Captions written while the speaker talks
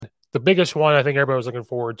the biggest one I think everybody was looking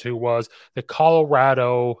forward to was the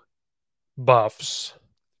Colorado Buffs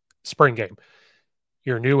spring game.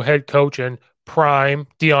 Your new head coach in prime,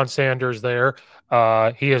 Deion Sanders there.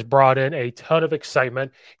 He has brought in a ton of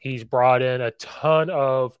excitement. He's brought in a ton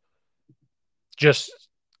of just,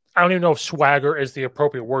 I don't even know if swagger is the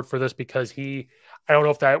appropriate word for this because I don't know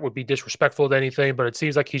if that would be disrespectful to anything, but it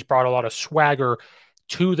seems like he's brought a lot of swagger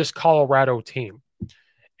to this Colorado team.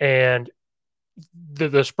 And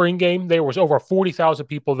the spring game, there was over 40,000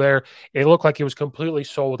 people there. It looked like it was completely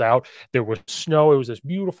sold out. There was snow. It was this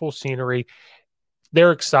beautiful scenery.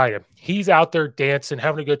 They're excited. He's out there dancing,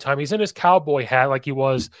 having a good time. He's in his cowboy hat like he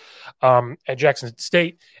was at Jackson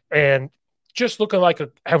State and just looking like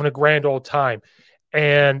having a grand old time.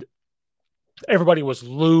 And everybody was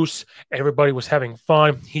loose. Everybody was having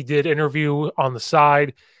fun. He did interview on the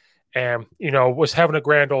side and, was having a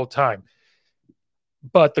grand old time.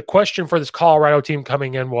 But the question for this Colorado team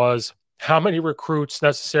coming in was how many recruits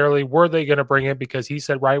necessarily were they going to bring in? Because he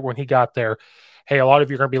said right when he got there, hey, a lot of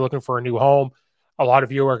you are going to be looking for a new home. A lot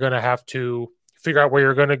of you are going to have to figure out where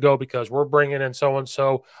you're going to go because we're bringing in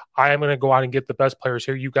so-and-so. I am going to go out and get the best players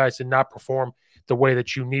here. You guys did not perform the way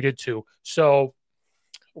that you needed to. So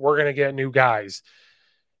we're going to get new guys.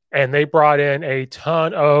 And they brought in a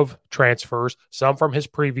ton of transfers, some from his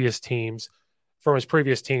previous team.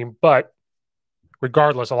 But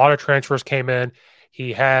regardless, a lot of transfers came in.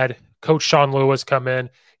 He had Coach Sean Lewis come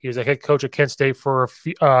in. He was a head coach at Kent State for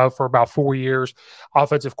about 4 years,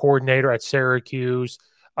 offensive coordinator at Syracuse,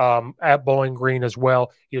 at Bowling Green as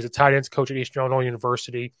well. He was a tight ends coach at Eastern Illinois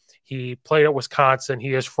University. He played at Wisconsin.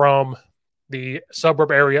 He is from the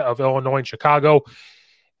suburb area of Illinois and Chicago.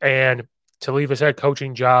 And to leave his head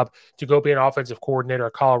coaching job to go be an offensive coordinator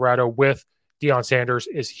at Colorado with Deion Sanders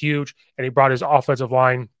is huge. And he brought his offensive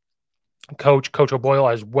line coach O'Boyle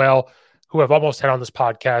as well, who I've almost had on this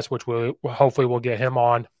podcast, which hopefully we'll get him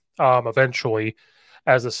on eventually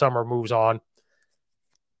as the summer moves on.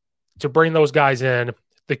 To bring those guys in,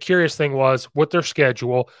 the curious thing was with their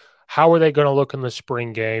schedule, how are they going to look in the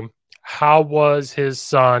spring game? How was his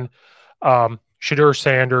son, Shedeur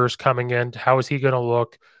Sanders, coming in? How is he going to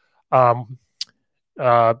look? Are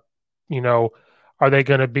they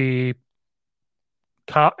going to be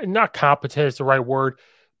not competent is the right word,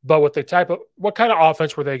 but with what kind of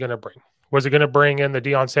offense were they going to bring? Was it going to bring in the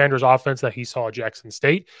Deion Sanders offense that he saw at Jackson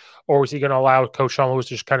State, or was he going to allow Coach Sean Lewis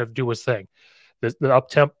to just kind of do his thing? The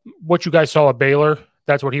up-temp, what you guys saw at Baylor,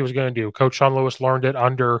 that's what he was going to do. Coach Sean Lewis learned it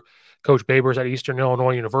under Coach Babers at Eastern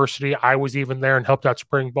Illinois University. I was even there and helped out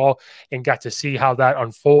spring ball and got to see how that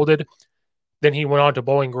unfolded. Then he went on to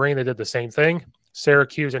Bowling Green. They did the same thing.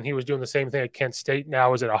 Syracuse, and he was doing the same thing at Kent State.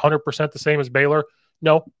 Now, is it 100% the same as Baylor?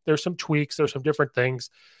 No, there's some tweaks. There's some different things.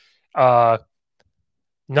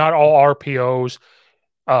 Not all RPOs.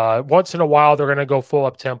 Once in a while, they're going to go full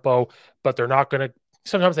up tempo, but they're not going to.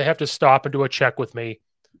 Sometimes they have to stop and do a check with me.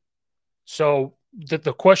 So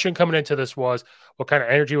the question coming into this was, what kind of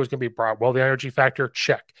energy was going to be brought? Well, the energy factor,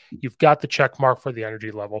 check. You've got the check mark for the energy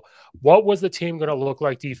level. What was the team going to look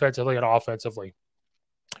like defensively and offensively?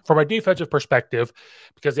 From a defensive perspective,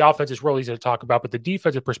 because the offense is really easy to talk about, but the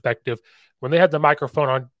defensive perspective, when they had the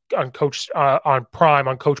microphone on Coach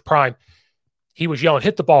Prime, he was yelling,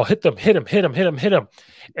 hit the ball, hit them, hit him, hit him, hit him, hit him.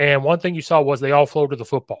 And one thing you saw was they all floated the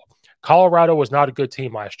football. Colorado was not a good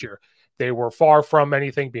team last year. They were far from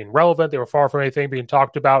anything being relevant. They were far from anything being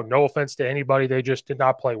talked about. No offense to anybody. They just did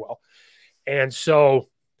not play well. And so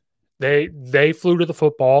they flew to the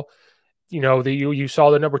football. You saw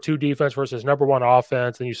the number 2 defense versus number 1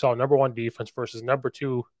 offense, and you saw number 1 defense versus number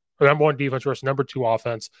 1 defense versus number 2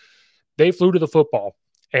 offense. They flew to the football,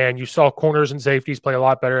 and you saw corners and safeties play a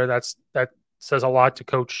lot better. That says a lot to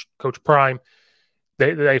Coach Prime.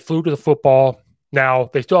 They flew to the football. Now,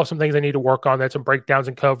 they still have some things they need to work on. They had some breakdowns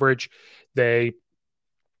in coverage. They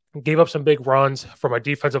gave up some big runs from a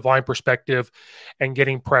defensive line perspective and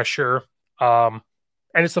getting pressure. And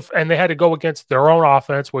they had to go against their own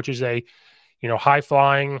offense, which is a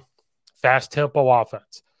high-flying, fast-tempo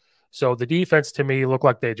offense. So the defense, to me, looked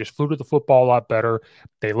like they just flew to the football a lot better.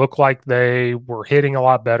 They looked like they were hitting a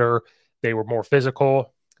lot better. They were more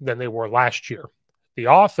physical than they were last year. The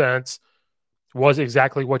offense was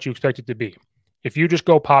exactly what you expected to be. If you just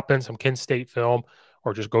go pop in some Kent State film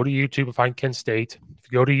or just go to YouTube and find Kent State,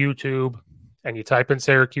 if you go to YouTube and you type in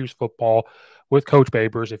Syracuse football with Coach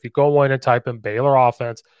Babers, if you go in and type in Baylor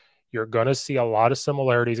offense, you're going to see a lot of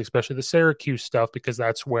similarities, especially the Syracuse stuff, because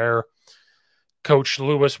that's where Coach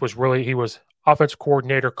Lewis was he was offensive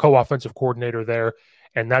coordinator, co-offensive coordinator there.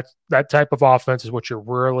 And that type of offense is what you're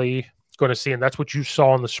really going to see. And that's what you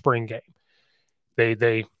saw in the spring game.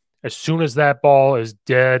 They as soon as that ball is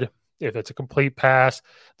dead, if it's a complete pass,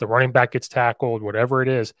 the running back gets tackled, whatever it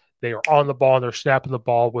is, they are on the ball and they're snapping the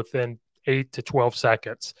ball within 8 to 12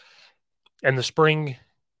 seconds. And the spring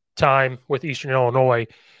time with Eastern Illinois,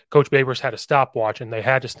 Coach Babers had a stopwatch and they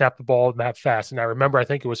had to snap the ball that fast. And I remember, I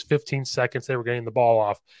think it was 15 seconds they were getting the ball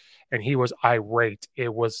off, and he was irate.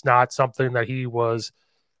 It was not something that he was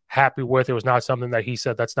happy with. It was not something that he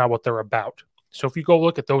said that's not what they're about. So if you go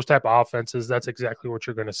look at those type of offenses, that's exactly what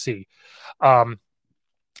you're going to see.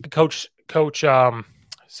 Coach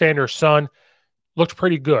Sanders' son looked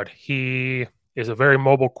pretty good. He is a very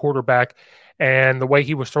mobile quarterback, and the way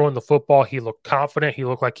he was throwing the football, he looked confident. He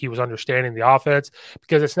looked like he was understanding the offense,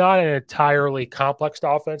 because it's not an entirely complex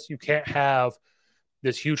offense. You can't have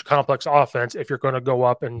this huge complex offense if you're going to go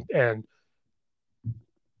up and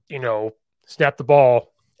snap the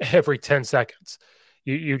ball every 10 seconds.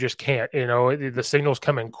 You just can't. The signals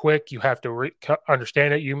come in quick. You have to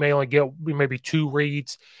understand it. You may only get maybe 2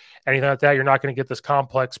 reads, anything like that. You're not going to get this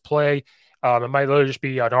complex play. It might literally just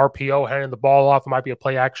be an RPO handing the ball off. It might be a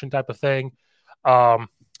play action type of thing.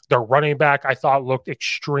 Their running back, I thought, looked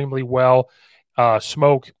extremely well.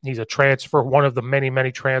 Smoke, he's a transfer, one of the many,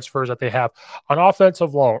 many transfers that they have. On offense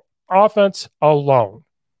alone,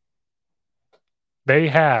 they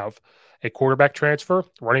have a quarterback transfer,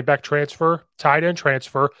 running back transfer, tight end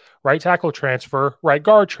transfer, right tackle transfer, right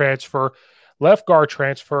guard transfer, left guard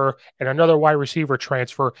transfer, and another wide receiver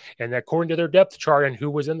transfer. And according to their depth chart and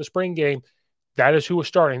who was in the spring game, that is who was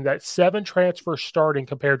starting. That's 7 transfers starting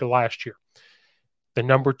compared to last year. The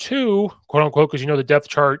number 2, quote unquote, because the depth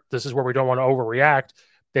chart, this is where we don't want to overreact.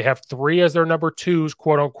 They have 3 as their number 2s,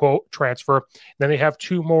 quote unquote, transfer. Then they have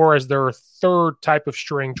 2 more as their 3rd type of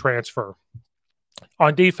string transfer.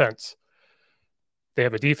 On defense, they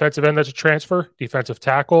have a defensive end that's a transfer, defensive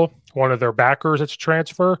tackle, one of their backers that's a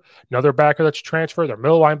transfer, another backer that's a transfer, their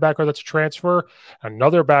middle linebacker that's a transfer,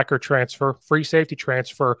 another backer transfer, free safety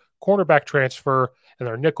transfer, cornerback transfer, and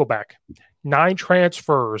their nickelback. 9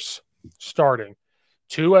 transfers starting.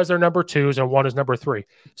 2 as their number 2s and 1 as number 3.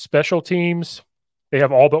 Special teams, they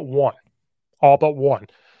have all but 1. All but 1.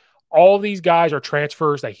 All these guys are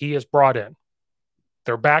transfers that he has brought in.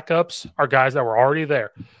 Their backups are guys that were already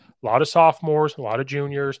there. A lot of sophomores, a lot of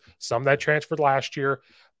juniors, some that transferred last year,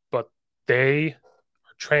 but they are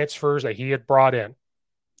transfers that he had brought in.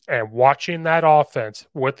 And watching that offense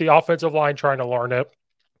with the offensive line trying to learn it,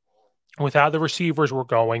 with how the receivers were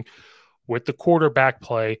going, with the quarterback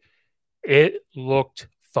play, it looked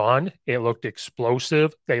fun. It looked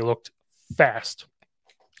explosive. They looked fast.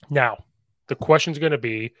 Now, the question is going to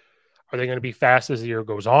be, are they going to be fast as the year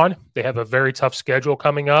goes on? They have a very tough schedule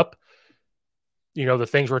coming up. The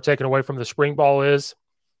things we're taking away from the spring ball is,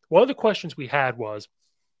 one of the questions we had was,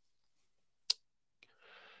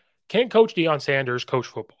 can Coach Deion Sanders coach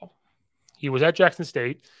football? He was at Jackson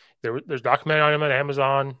State. There's documentary on him at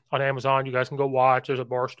Amazon. On Amazon, you guys can go watch. There's a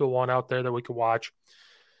Barstool one out there that we can watch.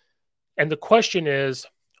 And the question is,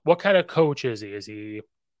 what kind of coach is he? Is he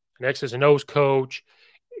an X's and O's coach?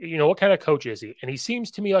 What kind of coach is he? And he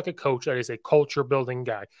seems to me like a coach that is a culture building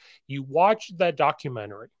guy. You watch that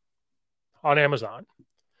documentary on Amazon.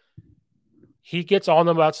 He gets on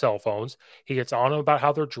them about cell phones. He gets on them about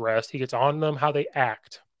how they're dressed. He gets on them how they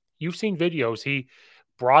act. You've seen videos. He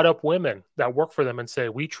brought up women that work for them and say,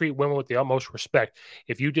 we treat women with the utmost respect.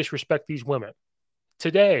 If you disrespect these women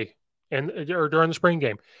today or during the spring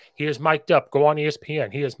game, he is mic'd up. Go on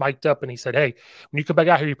ESPN. He is mic'd up and he said, hey, when you come back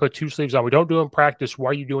out here, you put 2 sleeves on. We don't do it in practice. Why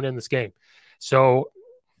are you doing it in this game? So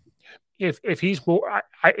if he's more,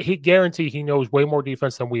 he guarantee he knows way more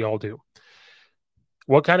defense than we all do.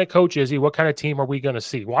 What kind of coach is he? What kind of team are we going to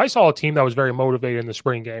see? Well, I saw a team that was very motivated in the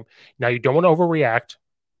spring game. Now, you don't want to overreact,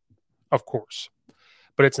 of course,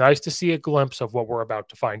 but it's nice to see a glimpse of what we're about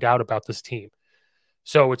to find out about this team.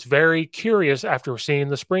 So it's very curious after seeing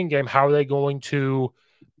the spring game, how are they going to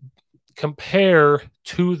compare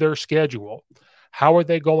to their schedule? How are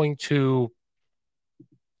they going to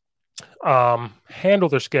handle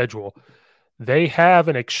their schedule? They have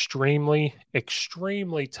an extremely,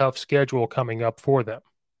 extremely tough schedule coming up for them.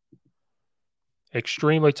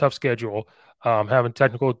 Extremely tough schedule. Having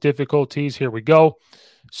technical difficulties. Here we go.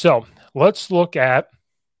 So let's look at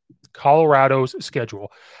Colorado's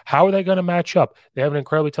schedule. How are they going to match up? They have an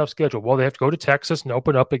incredibly tough schedule. Well, they have to go to Texas and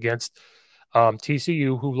open up against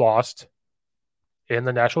TCU, who lost in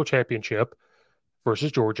the national championship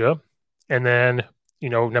versus Georgia. And then,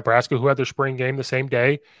 Nebraska, who had their spring game the same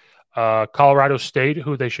day. Colorado State,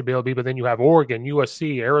 who they should be able to be, but then you have Oregon,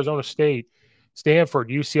 USC, Arizona State, Stanford,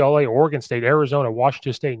 UCLA, Oregon State, Arizona,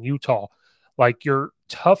 Washington State, and Utah. Like, your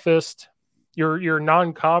toughest, your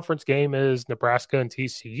non-conference game is Nebraska and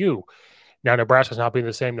TCU. Now Nebraska's not being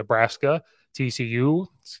the same Nebraska. TCU,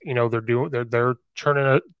 they're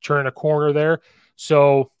turning a corner there.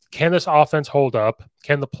 So can this offense hold up?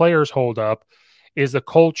 Can the players hold up? Is the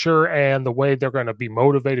culture and the way they're going to be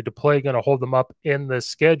motivated to play going to hold them up in the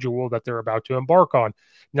schedule that they're about to embark on?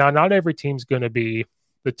 Now, not every team's going to be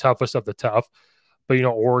the toughest of the tough, but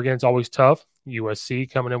Oregon's always tough.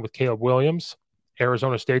 USC coming in with Caleb Williams.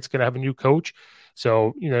 Arizona State's going to have a new coach.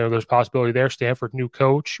 So, there's possibility there. Stanford, new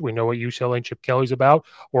coach. We know what UCLA and Chip Kelly's about.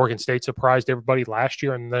 Oregon State surprised everybody last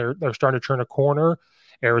year, and they're starting to turn a corner.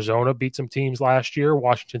 Arizona beat some teams last year.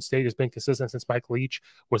 Washington State has been consistent since Mike Leach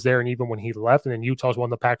was there, and even when he left. And then Utah's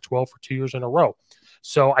won the Pac-12 for 2 years in a row.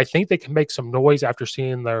 So I think they can make some noise after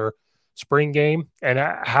seeing their spring game and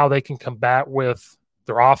how they can combat with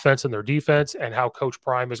their offense and their defense, and how Coach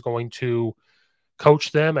Prime is going to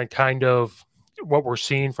coach them, and kind of what we're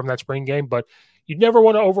seeing from that spring game. But you never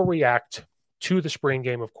want to overreact to the spring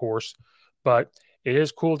game, of course, but it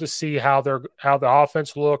is cool to see how the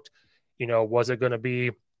offense looked. Was it going to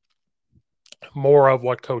be more of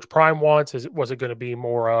what Coach Prime wants? Was it going to be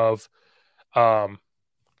more of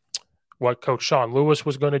what Coach Sean Lewis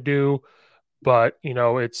was going to do? But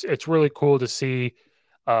it's really cool to see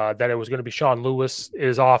that it was going to be Sean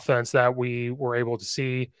Lewis's offense that we were able to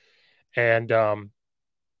see, and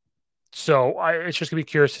so it's just going to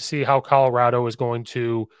be curious to see how Colorado is going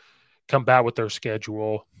to combat with their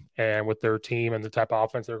schedule and with their team and the type of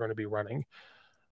offense they're going to be running.